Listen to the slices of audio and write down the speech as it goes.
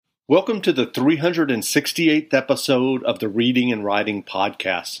Welcome to the 368th episode of the Reading and Writing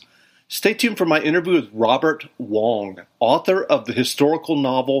Podcast. Stay tuned for my interview with Robert Wong, author of the historical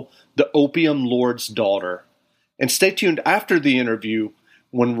novel The Opium Lord's Daughter. And stay tuned after the interview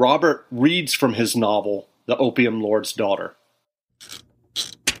when Robert reads from his novel, The Opium Lord's Daughter.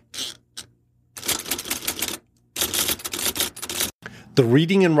 The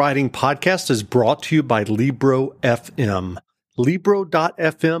Reading and Writing Podcast is brought to you by Libro FM.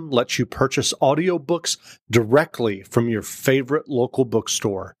 Libro.fm lets you purchase audiobooks directly from your favorite local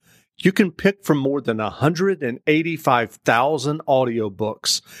bookstore. You can pick from more than 185,000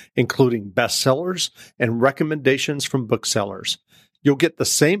 audiobooks, including bestsellers and recommendations from booksellers. You'll get the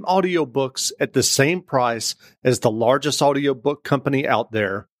same audiobooks at the same price as the largest audiobook company out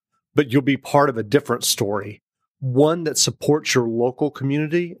there, but you'll be part of a different story, one that supports your local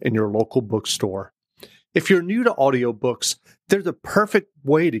community and your local bookstore. If you're new to audiobooks, they're the perfect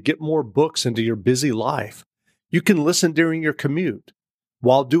way to get more books into your busy life. You can listen during your commute,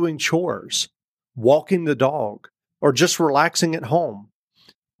 while doing chores, walking the dog, or just relaxing at home.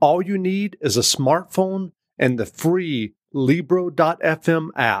 All you need is a smartphone and the free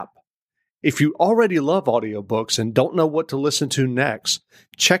Libro.fm app. If you already love audiobooks and don't know what to listen to next,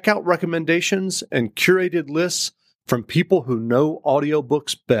 check out recommendations and curated lists from people who know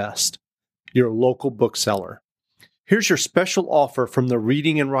audiobooks best. Your local bookseller. Here's your special offer from the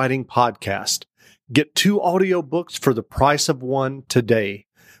Reading and Writing Podcast. Get 2 audiobooks for the price of one today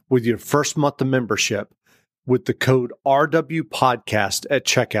with your first month of membership with the code RWPodcast at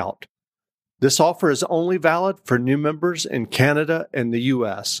checkout. This offer is only valid for new members in Canada and the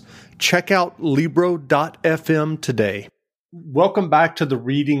U.S. Check out Libro.fm today. Welcome back to the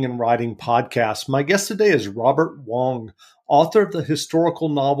Reading and Writing Podcast. My guest today is Robert Wong, author of the historical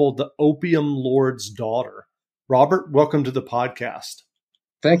novel, The Opium Lord's Daughter. Robert, welcome to the podcast.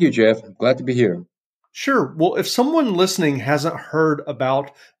 Thank you, Jeff. I'm glad to be here. Sure. Well, if someone listening hasn't heard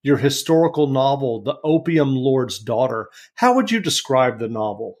about your historical novel, The Opium Lord's Daughter, how would you describe the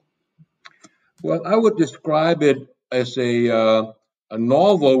novel? Well, I would describe it as a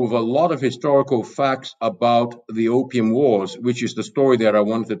novel with a lot of historical facts about the Opium Wars, which is the story that I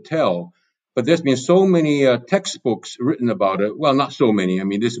wanted to tell. But there's been so many textbooks written about it. Well, not so many. I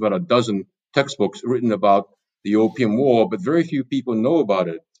mean, there's about a dozen textbooks written about the Opium War, but very few people know about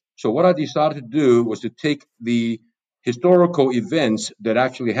it. So what I decided to do was to take the historical events that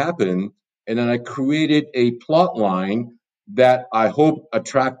actually happened, and then I created a plot line that I hope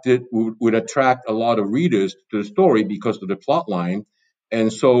would attract a lot of readers to the story because of the plot line.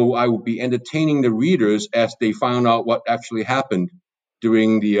 And so I would be entertaining the readers as they found out what actually happened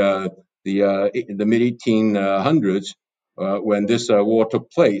during the mid-1800s when this war took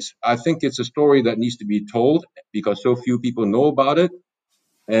place. I think it's a story that needs to be told because so few people know about it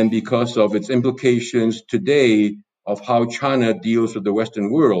and because of its implications today of how China deals with the Western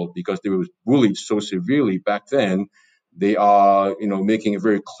world, because they were bullied so severely back then. They are, making it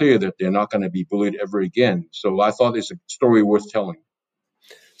very clear that they're not going to be bullied ever again. So I thought it's a story worth telling.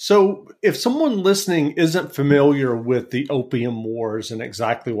 So if someone listening isn't familiar with the Opium Wars and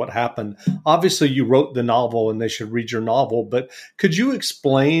exactly what happened, obviously you wrote the novel and they should read your novel, but could you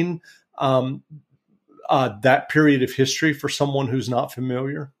explain that period of history for someone who's not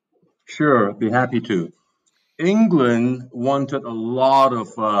familiar? Sure, I'd be happy to. England wanted a lot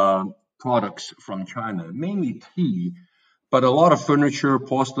of products from China, mainly tea, but a lot of furniture,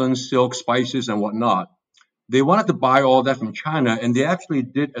 porcelain, silk, spices, and whatnot. They wanted to buy all that from China, and they actually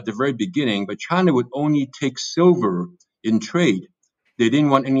did at the very beginning, but China would only take silver in trade. They didn't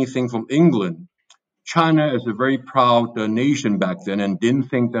want anything from England. China is a very proud nation back then and didn't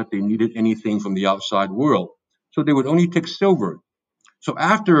think that they needed anything from the outside world. So they would only take silver. So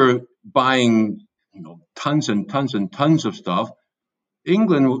after buying tons and tons and tons of stuff,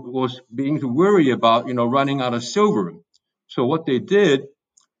 England was beginning to worry about running out of silver. So what they did,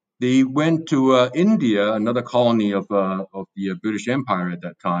 they went to India, another colony of the British Empire at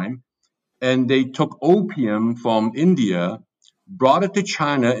that time, and they took opium from India, brought it to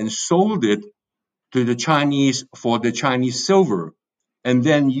China, and sold it to the Chinese for the Chinese silver, and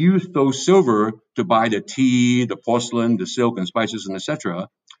then used those silver to buy the tea, the porcelain, the silk and spices, and etc.,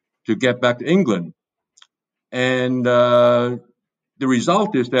 to get back to England. And the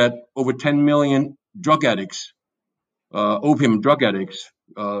result is that over 10 million drug addicts, opium drug addicts,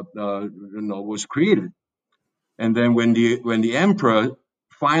 was created. And then when the emperor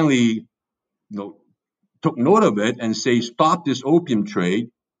finally took note of it and say stop this opium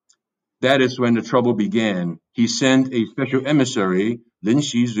trade, that is when the trouble began. He sent a special emissary, Lin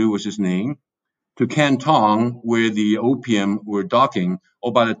Shizu was his name, to Canton where the opium were docking.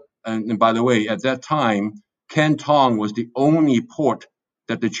 Oh, by and by the way, at that time, Canton was the only port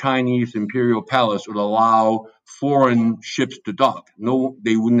that the Chinese imperial palace would allow foreign ships to dock. No,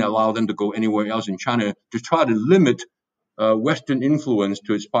 they wouldn't allow them to go anywhere else in China to try to limit Western influence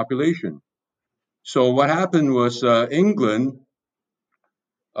to its population. So what happened was England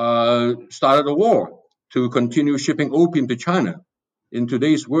started a war to continue shipping opium to China. In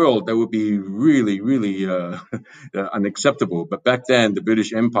today's world, that would be really, really unacceptable. But back then, the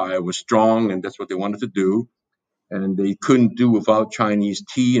British Empire was strong, and that's what they wanted to do. And they couldn't do without Chinese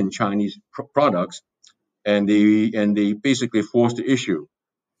tea and Chinese products, and they basically forced the issue.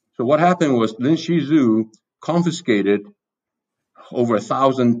 So what happened was Lin Shizu confiscated over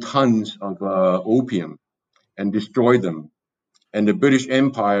 1,000 tons of opium and destroyed them. And the British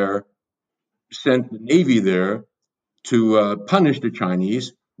Empire sent the Navy there to punish the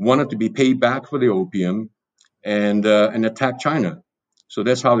Chinese, wanted to be paid back for the opium, and attack China. So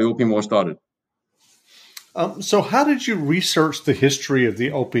that's how the Opium War started. So how did you research the history of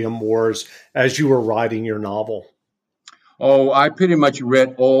the Opium Wars as you were writing your novel? Oh, I pretty much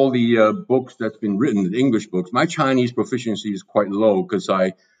read all the books that's been written, the English books. My Chinese proficiency is quite low because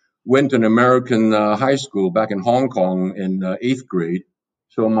I went to an American high school back in Hong Kong in eighth grade.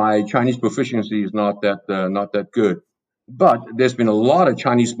 So my Chinese proficiency is not that good. But there's been a lot of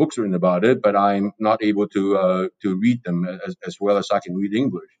Chinese books written about it, but I'm not able to read them as well as I can read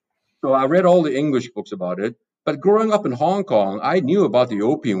English. So I read all the English books about it. But growing up in Hong Kong, I knew about the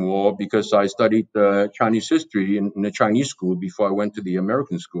Opium War because I studied Chinese history in a Chinese school before I went to the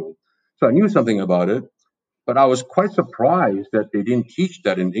American school. So I knew something about it. But I was quite surprised that they didn't teach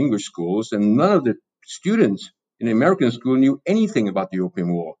that in English schools, and none of the students in the American school knew anything about the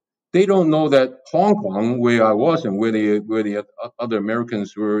Opium War. They don't know that Hong Kong, where I was and where the other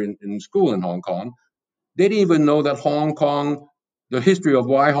Americans were in school in Hong Kong, they didn't even know that Hong Kong, the history of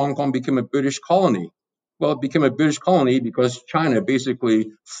why Hong Kong became a British colony. Well, it became a British colony because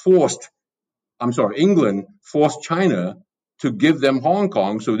England forced China to give them Hong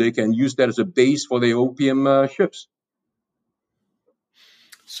Kong so they can use that as a base for their opium ships.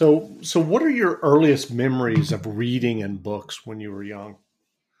 So what are your earliest memories of reading and books when you were young?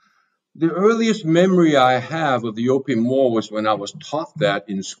 The earliest memory I have of the Opium War was when I was taught that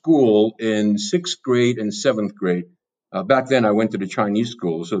in school in sixth grade and seventh grade. Back then, I went to the Chinese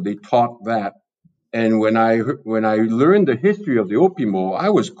school, so they taught that. And when I learned the history of the Opium War,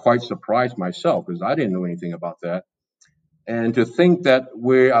 I was quite surprised myself because I didn't know anything about that. And to think that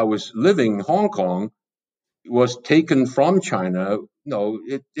where I was living, Hong Kong, was taken from China,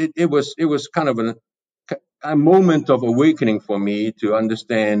 it was kind of a moment of awakening for me to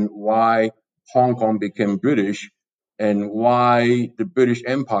understand why Hong Kong became British and why the British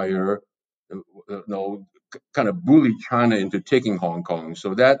Empire, kind of bullied China into taking Hong Kong.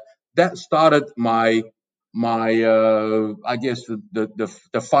 So that started my I guess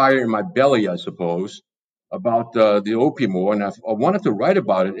the fire in my belly, I suppose, about the Opium War, and I wanted to write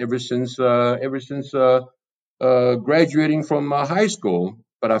about it ever since graduating from high school.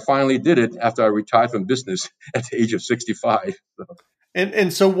 But I finally did it after I retired from business at the age of 65.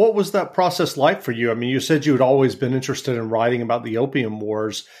 And so what was that process like for you? I mean, you said you had always been interested in writing about the Opium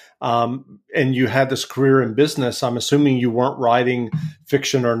Wars, and you had this career in business. I'm assuming you weren't writing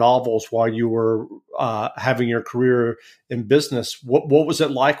fiction or novels while you were having your career in business. What was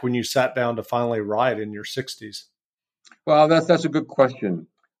it like when you sat down to finally write in your 60s? Well, that's a good question.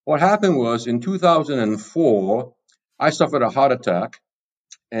 What happened was in 2004, I suffered a heart attack,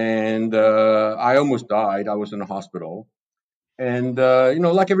 and I almost died. I was in the hospital. And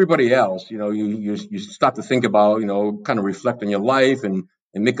like everybody else, you start to think about, kind of reflect on your life and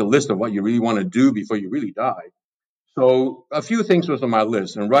make a list of what you really want to do before you really die. So a few things was on my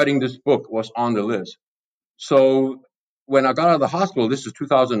list, and writing this book was on the list. So when I got out of the hospital, this is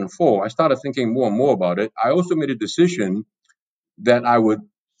 2004, I started thinking more and more about it. I also made a decision that I would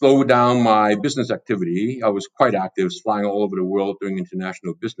slow down my business activity. I was quite active, flying all over the world doing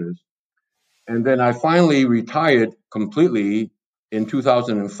international business. And then I finally retired completely in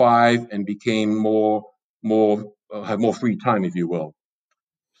 2005 and became had more free time, if you will.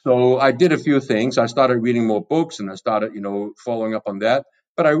 So I did a few things. I started reading more books and I started, following up on that.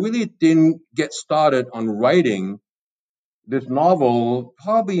 But I really didn't get started on writing this novel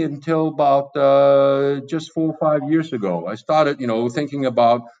probably until about just 4 or 5 years ago. I started, thinking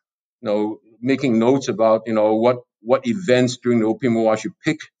about, making notes about, what events during the Opium War I should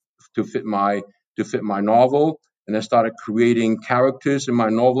pick to fit my novel, and I started creating characters in my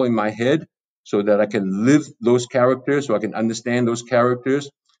novel in my head so that I can live those characters, so I can understand those characters.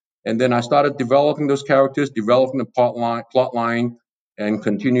 And then I started developing those characters, developing the plot line, and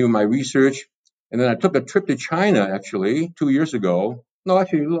continue my research. And then I took a trip to China, actually, 2 years ago. No,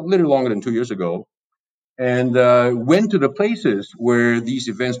 actually, a little longer than 2 years ago. And went to the places where these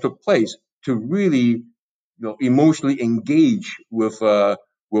events took place to really, emotionally engage with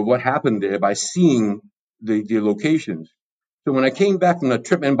what happened there by seeing the locations. So when I came back from the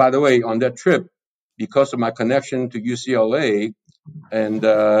trip, and by the way, on that trip, because of my connection to UCLA and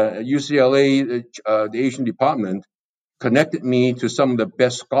UCLA, the Asian department connected me to some of the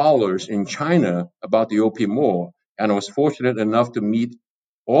best scholars in China about the Opium War. And I was fortunate enough to meet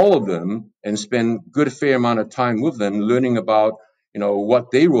all of them and spend good fair amount of time with them, learning about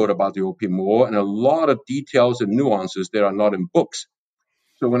what they wrote about the Opium War and a lot of details and nuances that are not in books.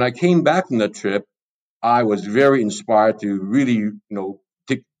 So when I came back from that trip, I was very inspired to really,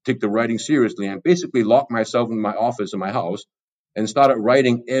 take the writing seriously and basically lock myself in my office in my house and started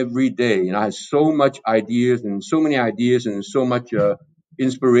writing every day. And I had so much ideas and so many ideas and so much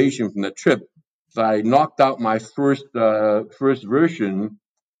inspiration from the trip that I knocked out my first version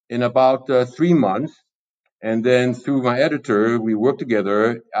in about 3 months. And then through my editor, we worked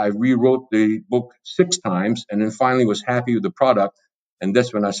together. I rewrote the book 6 times and then finally was happy with the product. And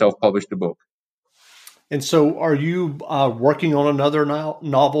that's when I self-published the book. And so are you working on another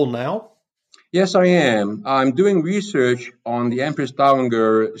novel now? Yes, I am. I'm doing research on the Empress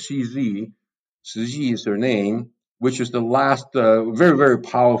Dowager Cixi. Cixi is her name, which is the last very, very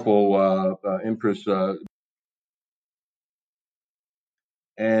powerful empress.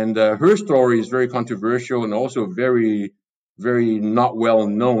 And her story is very controversial and also very, very not well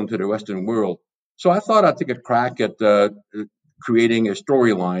known to the Western world. So I thought I'd take a crack at creating a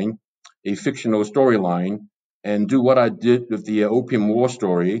storyline, a fictional storyline, and do what I did with the Opium War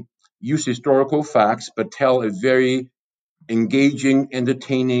story, use historical facts, but tell a very engaging,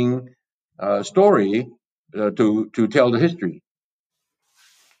 entertaining story to tell the history.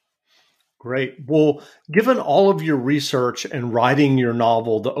 Great. Well, given all of your research and writing your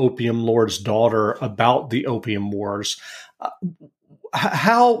novel, The Opium Lord's Daughter, about the Opium Wars,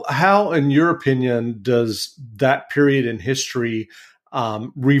 how, in your opinion, does that period in history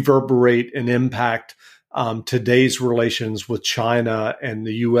reverberate and impact today's relations with China and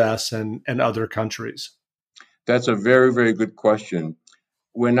the U.S. and other countries? That's a very, very good question.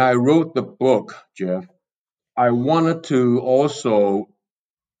 When I wrote the book, Jeff, I wanted to also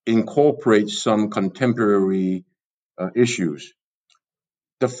incorporate some contemporary issues.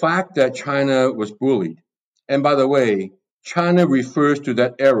 The fact that China was bullied, and by the way, China refers to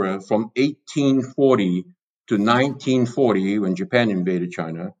that era from 1840 to 1940 when Japan invaded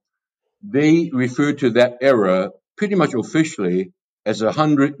China. They refer to that era pretty much officially as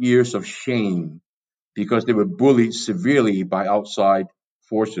 100 years of shame because they were bullied severely by outside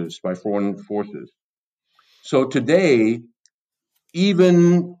forces, by foreign forces. So today,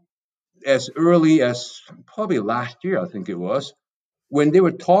 even as early as probably last year, I think it was, when they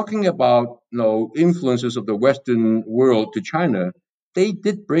were talking about influences of the Western world to China, they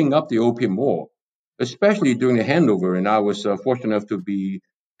did bring up the Opium War, especially during the handover. And I was fortunate enough to be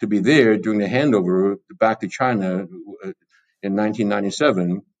there during the handover back to China in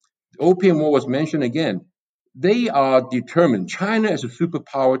 1997. The Opium War was mentioned again. They are determined. China is a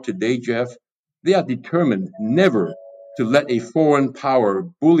superpower today, Jeff. They are determined never to let a foreign power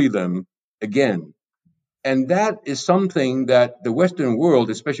bully them again. And that is something that the Western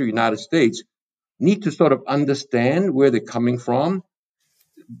world, especially the United States, need to sort of understand where they're coming from,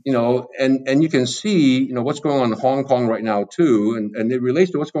 and you can see, what's going on in Hong Kong right now too, and it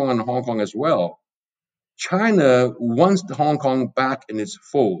relates to what's going on in Hong Kong as well. China wants Hong Kong back in its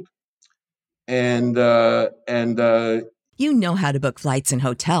fold. And you know how to book flights and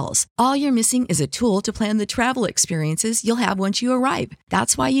hotels. All you're missing is a tool to plan the travel experiences you'll have once you arrive.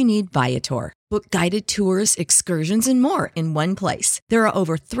 That's why you need Viator. Book guided tours, excursions, and more in one place. There are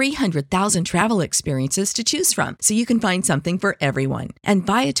over 300,000 travel experiences to choose from, so you can find something for everyone. And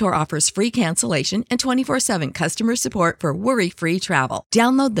Viator offers free cancellation and 24/7 customer support for worry-free travel.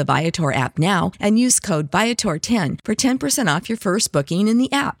 Download the Viator app now and use code Viator10 for 10% off your first booking in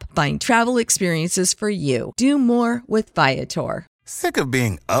the app. Find travel experiences for you. Do more with Viator. Sick of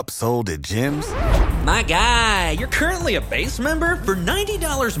being upsold at gyms? My guy, you're currently a base member. For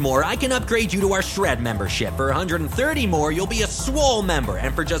 $90 more, I can upgrade you to our Shred membership. For $130 more, you'll be a Swole member.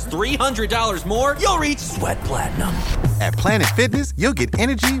 And for just $300 more, you'll reach Sweat Platinum. At Planet Fitness, you'll get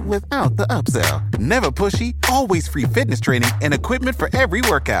energy without the upsell. Never pushy, always free fitness training and equipment for every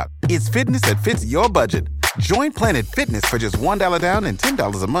workout. It's fitness that fits your budget. Join Planet Fitness for just $1 down and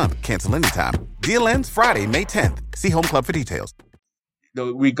 $10 a month. Cancel anytime. Deal ends Friday, May 10th. See Home Club for details.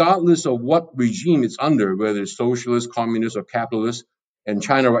 Regardless of what regime it's under, whether it's socialist, communist, or capitalist, and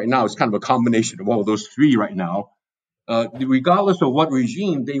China right now is kind of a combination of all those three right now. Regardless of what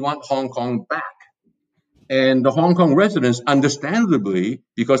regime, they want Hong Kong back. And the Hong Kong residents, understandably,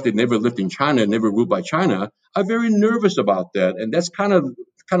 because they never lived in China, never ruled by China, are very nervous about that. And that's kind of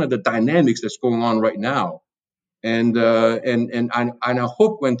the dynamics that's going on right now. And I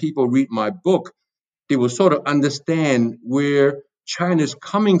hope when people read my book, they will sort of understand where China's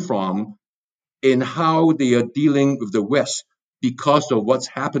coming from and how they are dealing with the West because of what's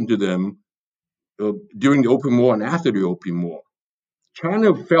happened to them during the Opium War and after the Opium War.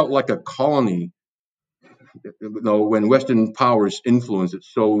 China felt like a colony, when Western powers influenced it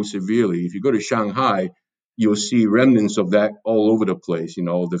so severely. If you go to Shanghai, you'll see remnants of that all over the place.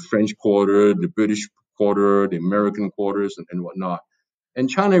 The French Quarter, the British Quarter, the American quarters, and whatnot. And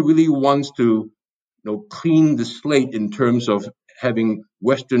China really wants to, clean the slate in terms of having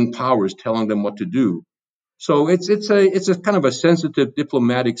Western powers telling them what to do. So it's a kind of a sensitive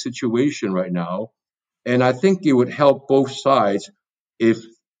diplomatic situation right now, and I think it would help both sides if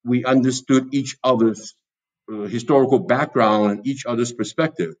we understood each other's historical background and each other's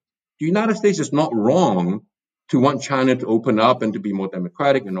perspective. The United States is not wrong to want China to open up and to be more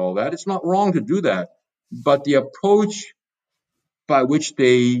democratic and all that. It's not wrong to do that, but the approach by which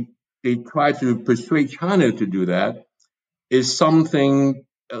they try to persuade China to do that is something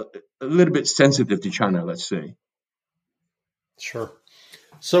a little bit sensitive to China, let's say. Sure.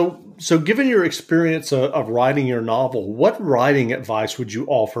 So given your experience of writing your novel, what writing advice would you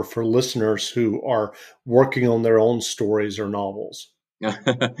offer for listeners who are working on their own stories or novels?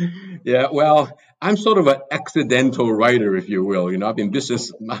 Yeah, well, I'm sort of an accidental writer, if you will. I've been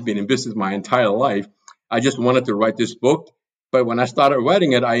in business my entire life. I just wanted to write this book, but when I started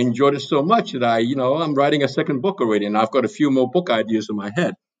writing it, I enjoyed it so much that I'm writing a second book already, and I've got a few more book ideas in my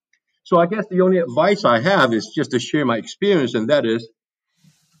head. So I guess the only advice I have is just to share my experience, and that is,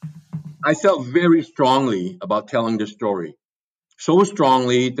 I felt very strongly about telling this story. So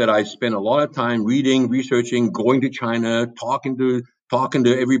strongly that I spent a lot of time reading, researching, going to China, talking to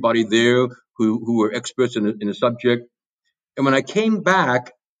everybody there who were experts in the subject. And when I came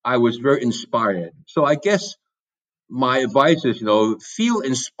back, I was very inspired. So I guess my advice is, feel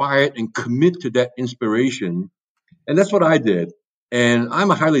inspired and commit to that inspiration. And that's what I did. And I'm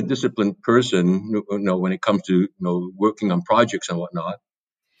a highly disciplined person, when it comes to, working on projects and whatnot.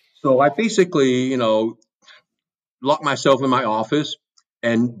 So I basically, locked myself in my office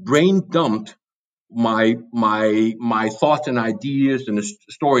and brain dumped my thoughts and ideas and the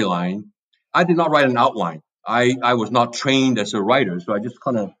storyline. I did not write an outline. I was not trained as a writer, so I just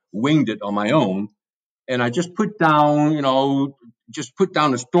kind of winged it on my own. And I just put down, the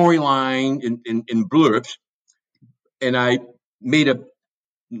storyline in blurbs, and I made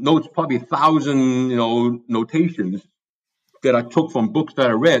notes, probably 1,000, notations that I took from books that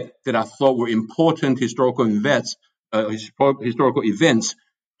I read that I thought were important historical events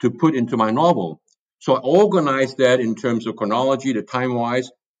to put into my novel. So I organized that in terms of chronology, the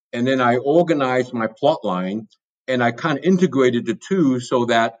time-wise, and then I organized my plot line, and I kind of integrated the two so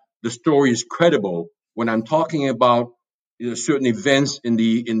that the story is credible. When I'm talking about certain events in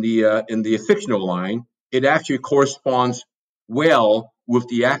the fictional line, it actually corresponds well with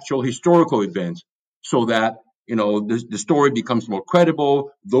the actual historical events, so that the story becomes more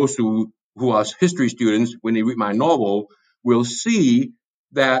credible. Those who are history students, when they read my novel, will see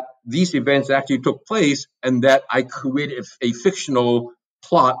that these events actually took place and that I created a fictional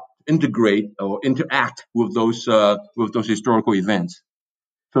plot integrate or interact with those historical events.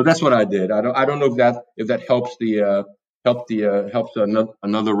 So that's what I did. I don't know if that helps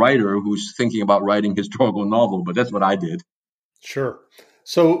another writer who's thinking about writing historical novel, but that's what I did. Sure.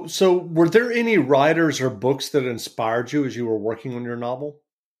 So were there any writers or books that inspired you as you were working on your novel?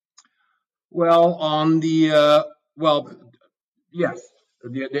 Well, yes.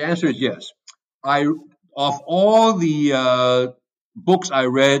 The answer is yes. Of all the books I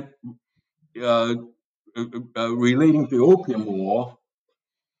read relating to the Opium War,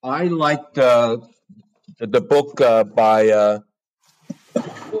 I liked the book by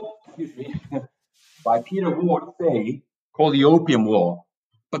Peter Ward Fay called The Opium War.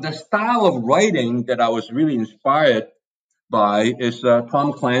 But the style of writing that I was really inspired by is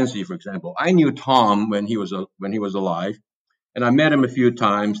Tom Clancy, for example. I knew Tom when he was alive, and I met him a few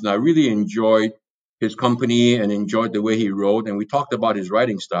times, and I really enjoyed his company and enjoyed the way he wrote, and we talked about his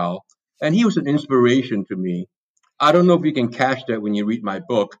writing style, and he was an inspiration to me. I don't know if you can catch that when you read my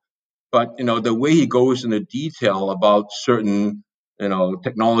book, but the way he goes into detail about certain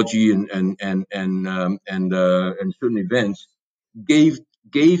technology and certain events gave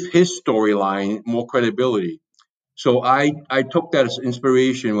his storyline more credibility. So I took that as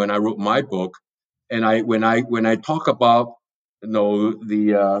inspiration when I wrote my book. And when I talk about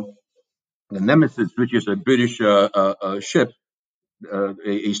the Nemesis, which is a British ship,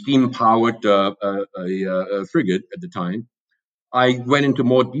 a steam-powered frigate at the time, I went into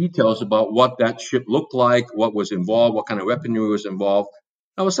more details about what that ship looked like, what was involved, what kind of weaponry was involved.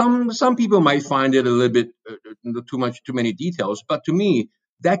 Now, some people might find it a little bit too many details, but to me,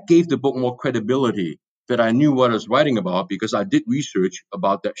 that gave the book more credibility, that I knew what I was writing about because I did research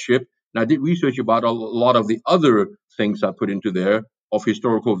about that ship, and I did research about a lot of the other things I put into there of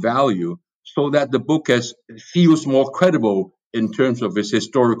historical value, so that the book feels more credible in terms of its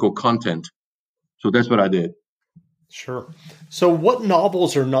historical content. So that's what I did. Sure. So what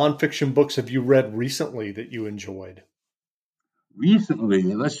novels or nonfiction books have you read recently that you enjoyed? Recently,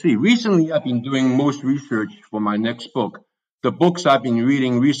 let's see. Recently, I've been doing most research for my next book. The books I've been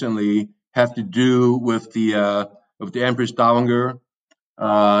reading recently have to do with the Empress Dowager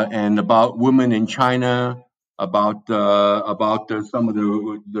and about women in China, about some of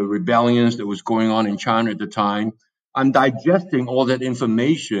the rebellions that was going on in China at the time. I'm digesting all that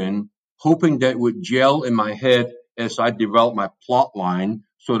information, hoping that it would gel in my head as I develop my plot line,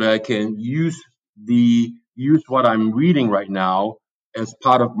 so that I can use what I'm reading right now as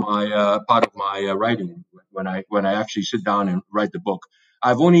part of my writing when I actually sit down and write the book.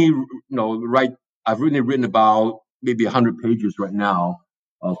 I've only written about maybe 100 pages right now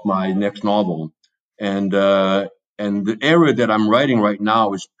of my next novel, and the area that I'm writing right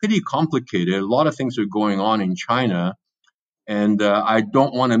now is pretty complicated. A lot of things are going on in China, and I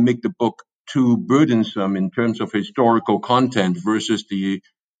don't want to make the book too burdensome in terms of historical content versus the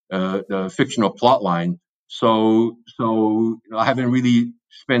fictional plot line. So I haven't really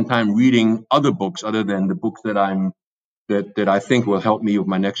spent time reading other books other than the books that I think will help me with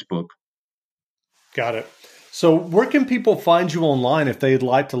my next book. Got it. So where can people find you online if they'd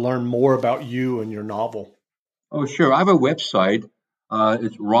like to learn more about you and your novel? Oh, sure. I have a website.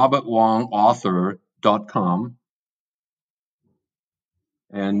 It's robertwongauthor.com.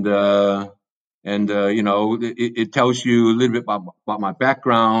 And it tells you a little bit about my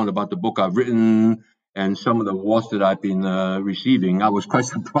background, about the book I've written, and some of the awards that I've been receiving. I was quite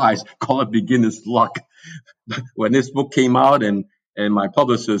surprised, call it beginner's luck, when this book came out, and my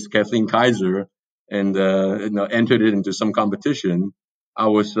publicist, Kathleen Kaiser, entered it into some competition. I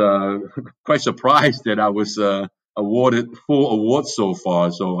was quite surprised that I was awarded 4 awards so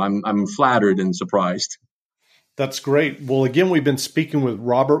far. So I'm flattered and surprised. That's great. Well, again, we've been speaking with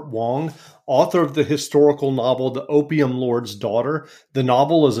Robert Wong, author of the historical novel, The Opium Lord's Daughter. The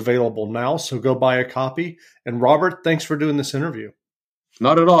novel is available now, so go buy a copy. And Robert, thanks for doing this interview.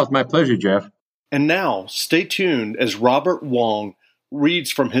 Not at all. It's my pleasure, Jeff. And now, stay tuned as Robert Wong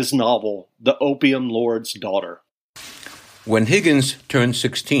reads from his novel, The Opium Lord's Daughter. When Higgins turned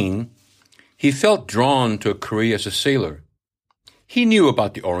 16, he felt drawn to a career as a sailor. He knew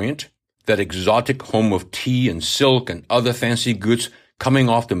about the Orient, that exotic home of tea and silk and other fancy goods coming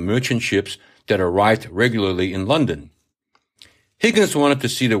off the merchant ships that arrived regularly in London. Higgins wanted to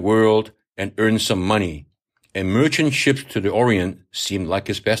see the world and earn some money, and merchant ships to the Orient seemed like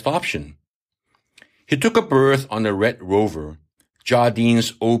his best option. He took a berth on the Red Rover,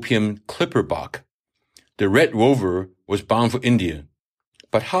 Jardine's opium clipperbuck. The Red Rover was bound for India,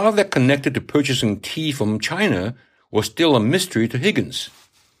 but how that connected to purchasing tea from China was still a mystery to Higgins.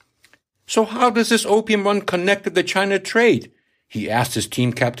 So how does this opium run connect to the China trade? He asked his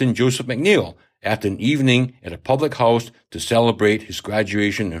team captain Joseph McNeil after an evening at a public house to celebrate his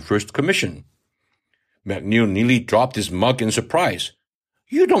graduation and first commission. McNeil nearly dropped his mug in surprise.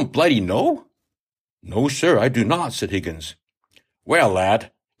 "You don't bloody know?" "No, sir, I do not," said Higgins. "Well,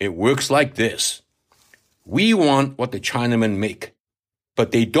 lad, it works like this. We want what the Chinamen make,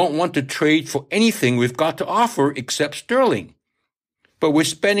 but they don't want to trade for anything we've got to offer except sterling. But we're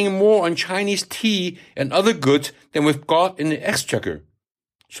spending more on Chinese tea and other goods than we've got in the exchequer.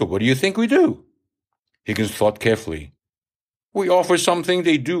 So what do you think we do?" Higgins thought carefully. "We offer something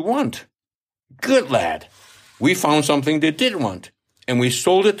they do want." "Good, lad. We found something they did want, and we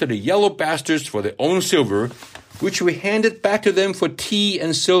sold it to the yellow bastards for their own silver, which we handed back to them for tea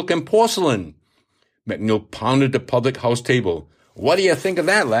and silk and porcelain." McNeil pounded the public house table. "What do you think of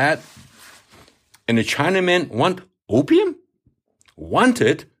that, lad?" "And the Chinamen want opium?" "Want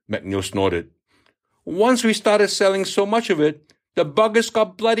it?" McNeil snorted. "Once we started selling so much of it, the buggers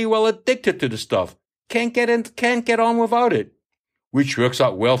got bloody well addicted to the stuff. Can't get on without it. Which works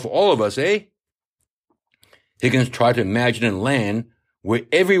out well for all of us, eh?" Higgins tried to imagine a land where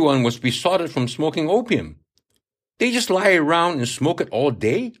everyone was besotted from smoking opium. They just lie around and smoke it all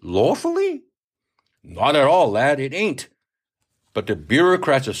day, lawfully? Not at all, lad, it ain't. But the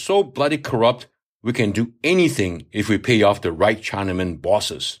bureaucrats are so bloody corrupt, we can do anything if we pay off the right Chinaman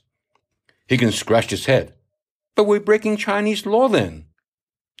bosses. Higgins scratched his head. But we're breaking Chinese law then.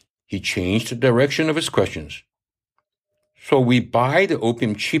 He changed the direction of his questions. So we buy the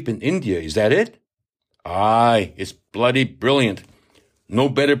opium cheap in India, is that it? Aye, it's bloody brilliant. No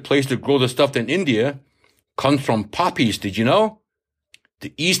better place to grow the stuff than India. Comes from poppies, did you know?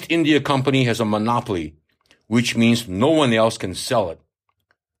 The East India Company has a monopoly, which means no one else can sell it.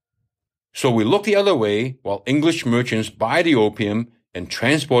 So we look the other way while English merchants buy the opium and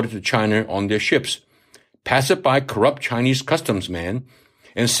transport it to China on their ships, pass it by corrupt Chinese customs man,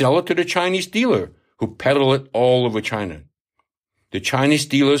 and sell it to the Chinese dealer, who peddle it all over China. The Chinese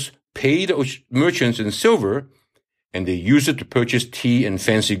dealers pay the merchants in silver, and they use it to purchase tea and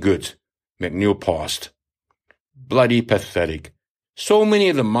fancy goods. McNeil paused. Bloody pathetic. So many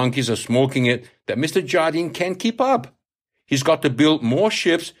of the monkeys are smoking it that Mr. Jardine can't keep up. He's got to build more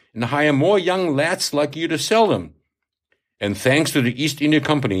ships and hire more young lads like you to sell them. And thanks to the East India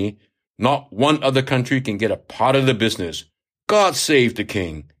Company, not one other country can get a part of the business. God save the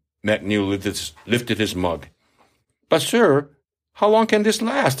king. McNeil lifted his mug. But, sir, how long can this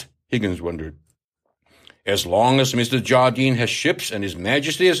last? Higgins wondered. As long as Mr. Jardine has ships and His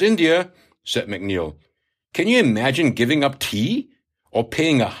Majesty has India, said McNeil. Can you imagine giving up tea or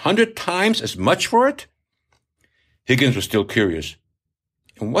paying 100 times as much for it? Higgins was still curious.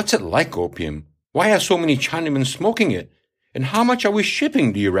 And what's it like, opium? Why are so many Chinamen smoking it? And how much are we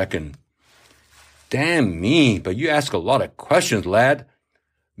shipping, do you reckon? Damn me, but you ask a lot of questions, lad.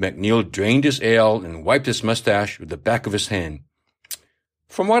 McNeil drained his ale and wiped his mustache with the back of his hand.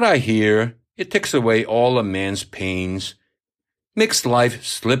 From what I hear, it takes away all a man's pains, makes life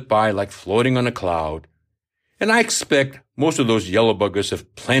slip by like floating on a cloud. And I expect most of those yellow buggers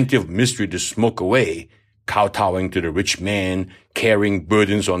have plenty of mystery to smoke away, kowtowing to the rich man, carrying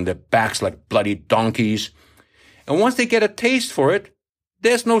burdens on their backs like bloody donkeys. And once they get a taste for it,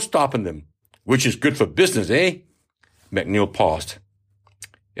 there's no stopping them, which is good for business, eh? McNeil paused.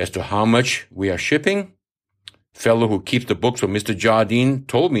 As to how much we are shipping, fellow who keeps the books for Mr. Jardine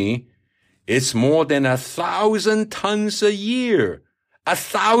told me it's more than 1,000 tons a year.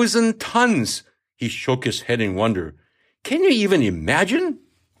 1,000 tons! He shook his head in wonder. Can you even imagine?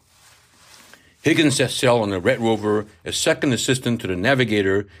 Higgins set sail on the Red Rover as second assistant to the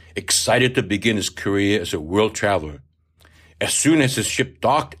navigator, excited to begin his career as a world traveler. As soon as his ship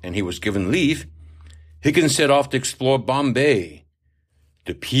docked and he was given leave, Higgins set off to explore Bombay.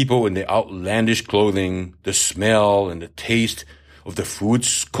 The people in their outlandish clothing, the smell and the taste of the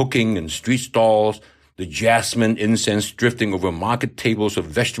foods cooking in street stalls, the jasmine incense drifting over market tables of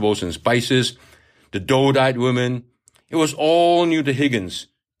vegetables and spices, the doe-eyed women, it was all new to Higgins,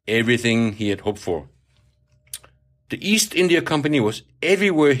 everything he had hoped for. The East India Company was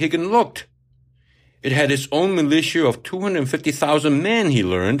everywhere Higgins looked. It had its own militia of 250,000 men, he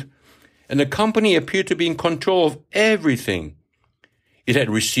learned, and the company appeared to be in control of everything. It had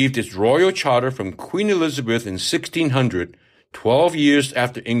received its royal charter from Queen Elizabeth in 1600, 12 years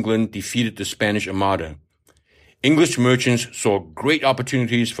after England defeated the Spanish Armada. English merchants saw great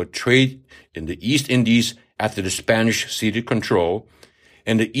opportunities for trade in the East Indies after the Spanish ceded control,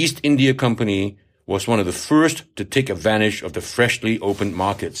 and the East India Company was one of the first to take advantage of the freshly opened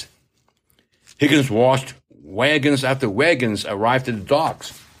markets. Higgins watched wagons after wagons arrive at the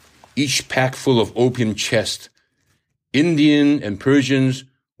docks, each packed full of opium chests. Indian and Persians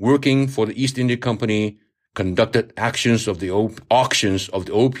working for the East India Company conducted auctions of the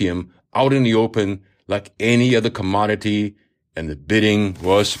opium out in the open like any other commodity, and the bidding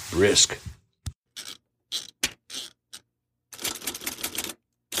was brisk.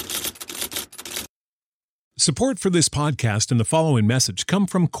 Support for this podcast and the following message come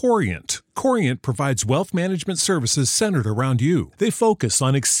from Corient. Corient provides wealth management services centered around you. They focus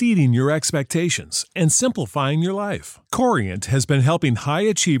on exceeding your expectations and simplifying your life. Corient has been helping high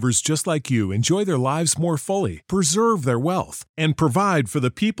achievers just like you enjoy their lives more fully, preserve their wealth, and provide for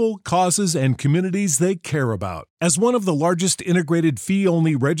the people, causes, and communities they care about. As one of the largest integrated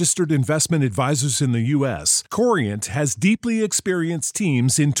fee-only registered investment advisors in the U.S., Corient has deeply experienced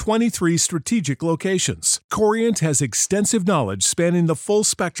teams in 23 strategic locations. Corient has extensive knowledge spanning the full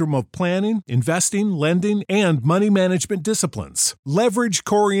spectrum of planning, investing, lending, and money management disciplines. Leverage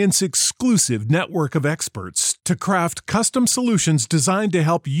Corient's exclusive network of experts to craft custom solutions designed to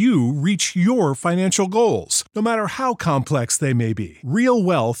help you reach your financial goals, no matter how complex they may be. Real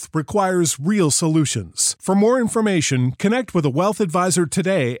wealth requires real solutions. For more information, connect with a wealth advisor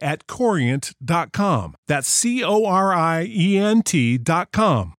today at Corient.com. That's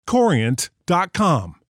Corient.com. Corient.com.